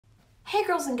Hey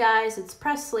girls and guys, it's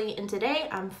Presley, and today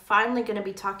I'm finally going to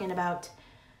be talking about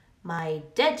my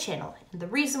dead channel. And the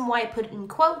reason why I put it in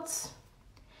quotes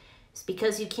is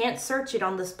because you can't search it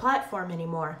on this platform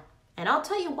anymore. And I'll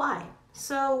tell you why.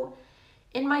 So,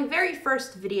 in my very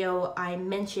first video, I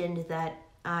mentioned that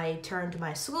I turned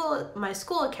my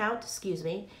school account,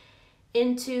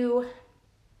 into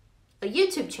a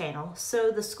YouTube channel. So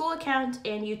the school account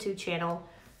and YouTube channel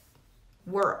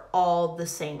were all the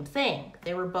same thing.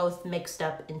 They were both mixed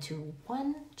up into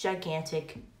one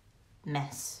gigantic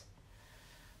mess.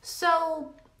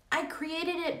 So I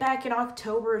created it back in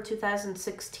October of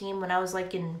 2016 when I was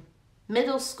like in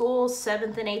middle school,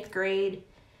 7th and 8th grade,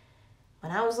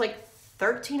 when I was like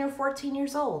 13 or 14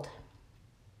 years old.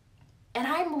 And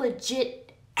I'm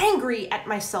legit angry at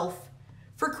myself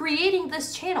for creating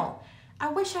this channel. I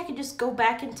wish I could just go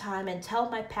back in time and tell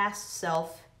my past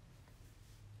self,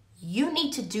 you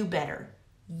need to do better.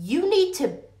 You need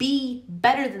to be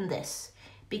better than this,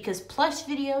 because plush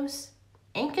videos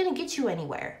ain't gonna get you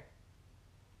anywhere.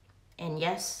 And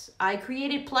yes, I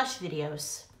created plush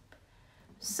videos.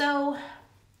 So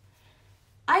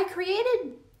I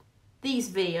created these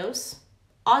videos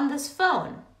on this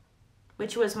phone,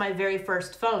 which was my very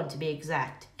first phone to be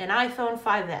exact, an iPhone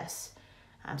 5S.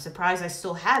 I'm surprised I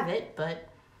still have it, but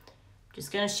I'm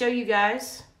just gonna show you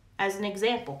guys as an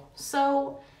example.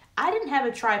 So I didn't have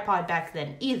a tripod back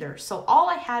then either, so all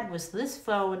I had was this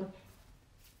phone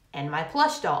and my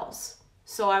plush dolls.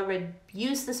 So I would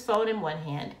use this phone in one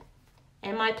hand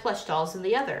and my plush dolls in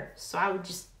the other. So I would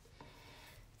just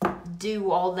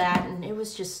do all that, and it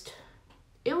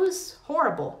was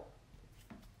horrible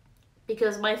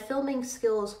because my filming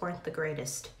skills weren't the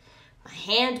greatest. My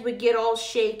hand would get all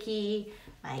shaky,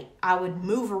 I would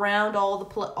move around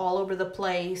all over the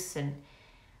place, and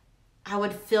I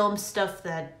would film stuff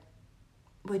that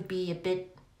would be a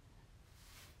bit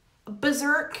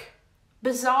bizarre.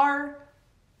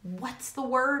 What's the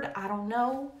word? I don't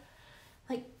know.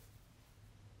 Like,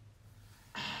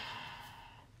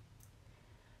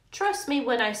 trust me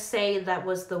when I say that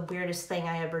was the weirdest thing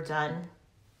I ever done.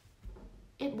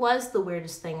 It was the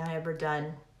weirdest thing I ever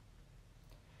done.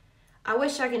 I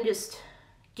wish I could just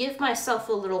give myself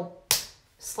a little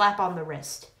slap on the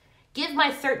wrist. Give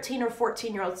my 13 or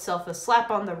 14-year-old self a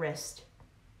slap on the wrist.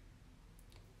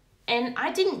 And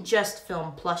I didn't just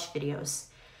film plush videos.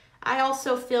 I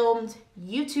also filmed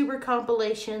YouTuber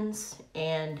compilations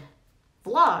and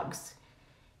vlogs.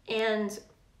 And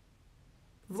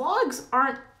vlogs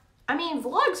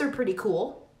are pretty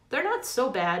cool. They're not so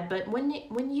bad, but when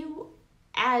you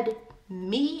add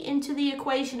me into the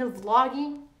equation of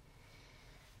vlogging,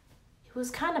 it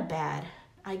was kind of bad.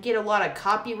 I get a lot of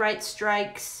copyright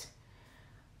strikes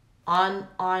on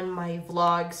my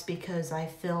vlogs because I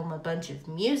film a bunch of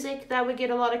music that would get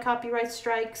a lot of copyright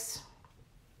strikes.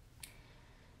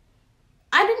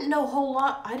 I didn't know a whole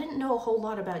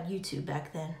lot about YouTube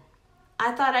back then.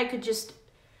 I thought I could just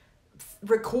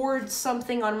record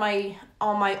something on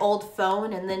my old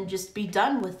phone and then just be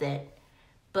done with it.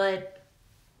 But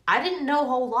I didn't know a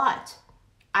whole lot.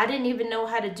 I didn't even know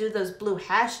how to do those blue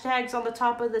hashtags on the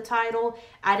top of the title.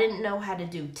 I didn't know how to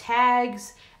do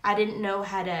tags. I didn't know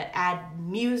how to add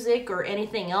music or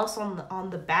anything else on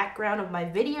the background of my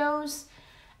videos.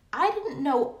 I didn't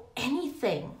know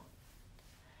anything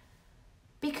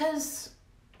because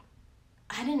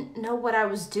I didn't know what I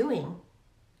was doing.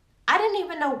 I didn't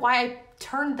even know why I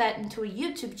turned that into a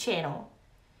YouTube channel.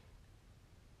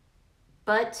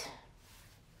 But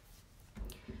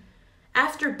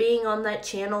after being on that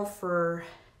channel for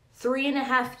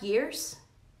 3.5 years,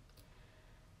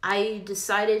 I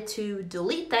decided to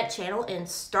delete that channel and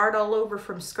start all over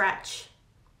from scratch.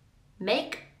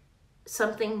 Make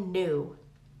something new.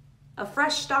 A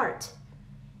fresh start.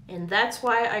 And that's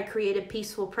why I created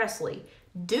Peaceful Presley.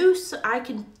 So I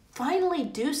can finally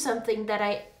do something that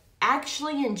I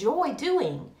actually enjoy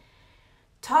doing.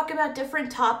 Talk about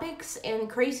different topics and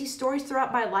crazy stories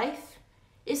throughout my life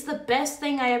is the best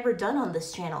thing I ever done on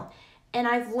this channel. And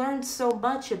I've learned so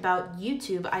much about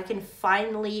YouTube. I can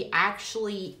finally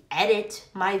actually edit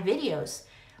my videos.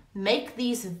 Make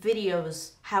these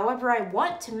videos however I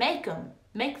want to make them.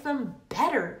 Make them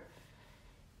better.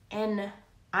 And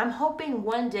I'm hoping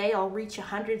one day I'll reach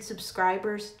 100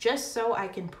 subscribers just so I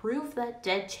can prove that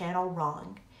dead channel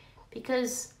wrong.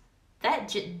 Because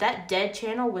that dead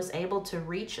channel was able to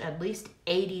reach at least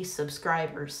 80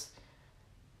 subscribers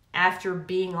after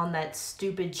being on that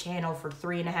stupid channel for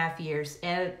 3.5 years.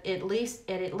 And it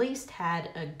at least had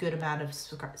a good amount of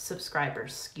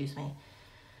subscribers,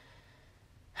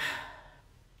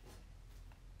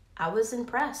 I was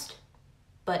impressed.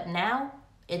 But now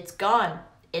it's gone.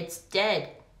 It's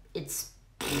dead. it's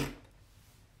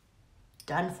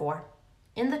done for.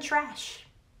 In the trash.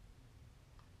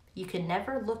 You can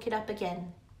never look it up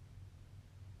again.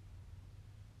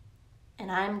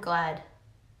 And I'm glad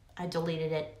I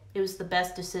deleted it. It was the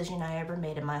best decision I ever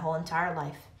made in my whole entire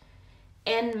life.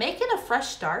 And making a fresh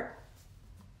start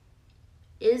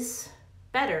is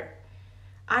better.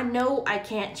 I know I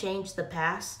can't change the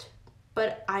past,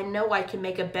 but I know I can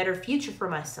make a better future for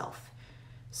myself.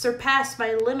 Surpass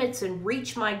my limits and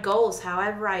reach my goals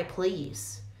however I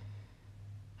please.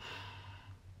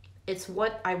 It's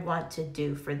what I want to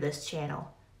do for this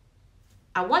channel.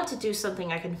 I want to do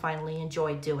something I can finally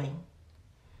enjoy doing.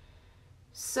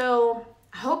 So,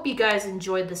 I hope you guys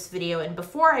enjoyed this video, and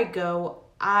before I go,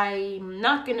 I'm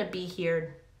not going to be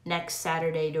here next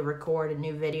Saturday to record a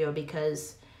new video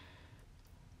because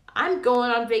I'm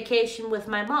going on vacation with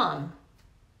my mom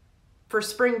for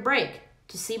spring break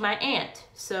to see my aunt.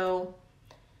 So,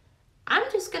 I'm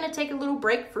just going to take a little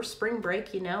break for spring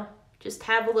break, you know, just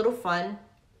have a little fun,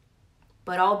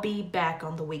 but I'll be back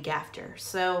on the week after.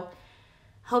 So,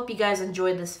 hope you guys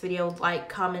enjoyed this video. Like,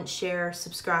 comment, share,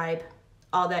 subscribe,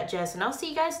 all that jazz, and I'll see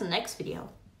you guys in the next video.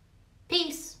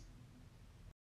 Peace!